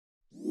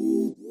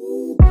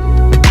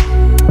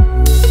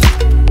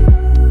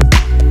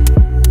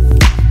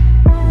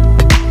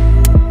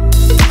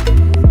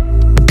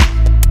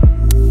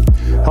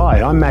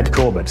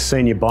Corbett,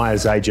 Senior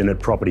Buyer's Agent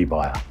at Property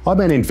Buyer. I've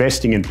been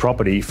investing in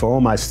property for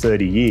almost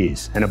 30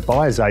 years and a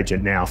buyer's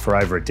agent now for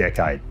over a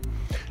decade.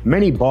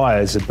 Many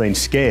buyers have been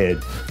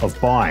scared of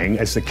buying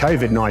as the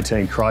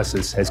COVID-19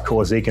 crisis has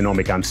caused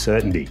economic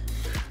uncertainty.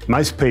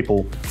 Most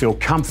people feel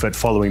comfort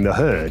following the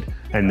herd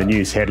and the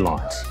news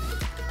headlines.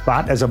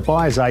 But as a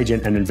buyer's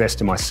agent and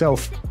investor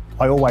myself,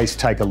 I always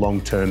take a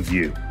long-term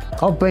view.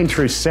 I've been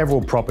through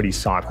several property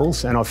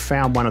cycles and I've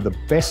found one of the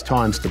best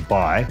times to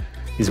buy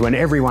is when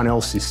everyone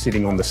else is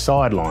sitting on the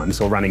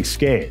sidelines or running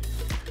scared.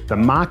 The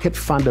market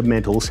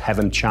fundamentals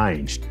haven't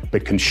changed,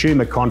 but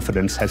consumer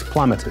confidence has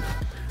plummeted.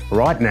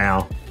 Right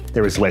now,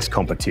 there is less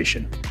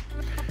competition.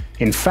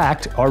 In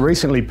fact, I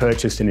recently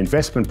purchased an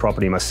investment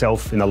property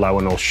myself in the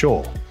Lower North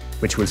Shore,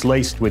 which was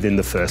leased within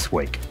the first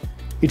week.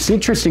 It's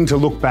interesting to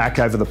look back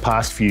over the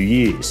past few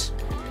years.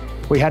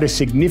 We had a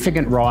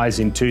significant rise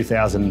in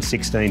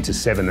 2016 to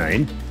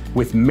 17,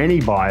 with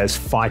many buyers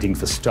fighting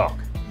for stock.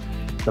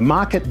 The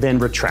market then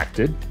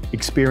retracted,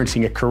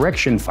 experiencing a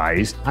correction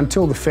phase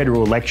until the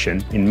federal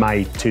election in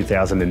May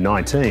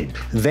 2019.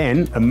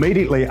 Then,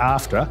 immediately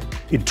after,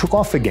 it took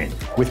off again,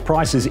 with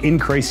prices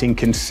increasing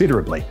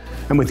considerably.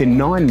 And within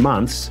 9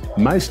 months,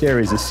 most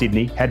areas of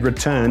Sydney had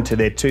returned to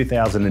their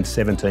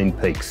 2017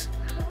 peaks.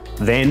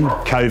 Then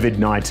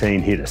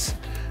COVID-19 hit us.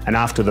 And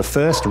after the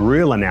first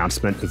real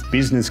announcement of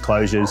business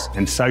closures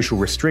and social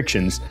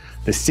restrictions,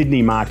 the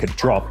Sydney market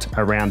dropped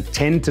around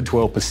 10 to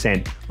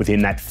 12% within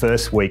that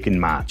first week in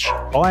March.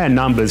 Buyer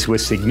numbers were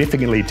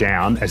significantly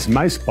down as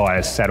most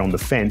buyers sat on the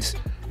fence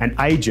and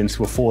agents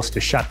were forced to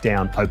shut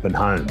down open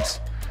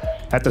homes.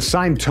 At the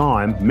same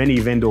time, many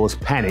vendors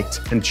panicked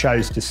and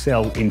chose to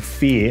sell in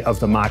fear of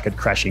the market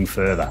crashing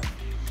further.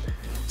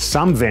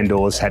 Some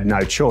vendors had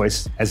no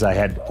choice as they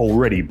had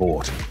already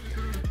bought.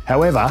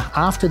 However,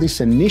 after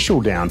this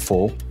initial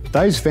downfall,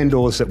 those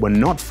vendors that were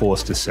not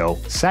forced to sell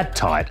sat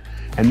tight,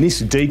 and this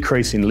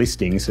decrease in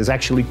listings has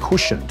actually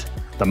cushioned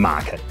the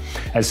market,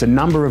 as the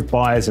number of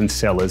buyers and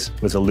sellers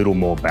was a little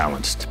more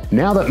balanced.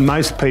 Now that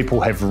most people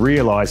have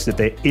realised that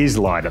there is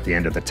light at the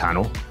end of the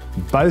tunnel,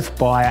 both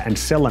buyer and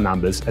seller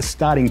numbers are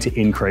starting to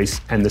increase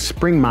and the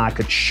spring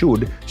market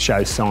should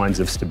show signs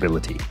of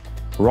stability.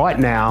 Right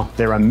now,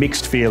 there are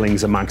mixed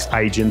feelings amongst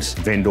agents,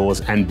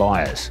 vendors and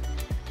buyers.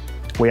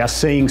 We are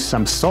seeing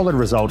some solid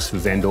results for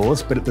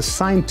vendors, but at the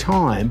same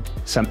time,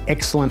 some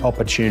excellent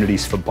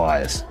opportunities for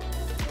buyers.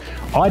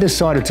 I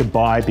decided to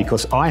buy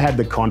because I had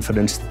the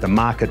confidence that the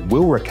market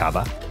will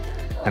recover,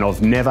 and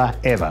I've never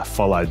ever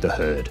followed the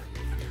herd.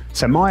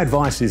 So my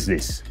advice is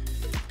this: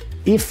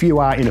 if you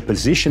are in a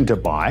position to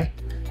buy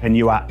and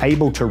you are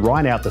able to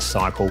ride out the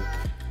cycle,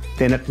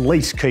 then at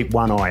least keep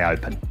one eye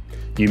open.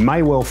 You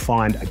may well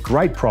find a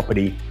great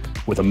property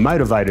with a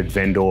motivated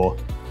vendor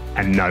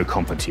and no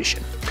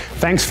competition.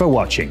 Thanks for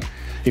watching.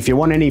 If you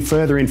want any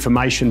further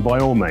information, by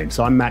all means,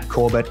 I'm Matt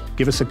Corbett.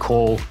 Give us a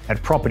call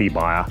at Property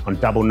Buyer on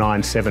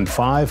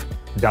 9975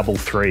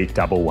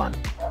 3311.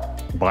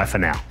 Bye for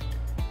now.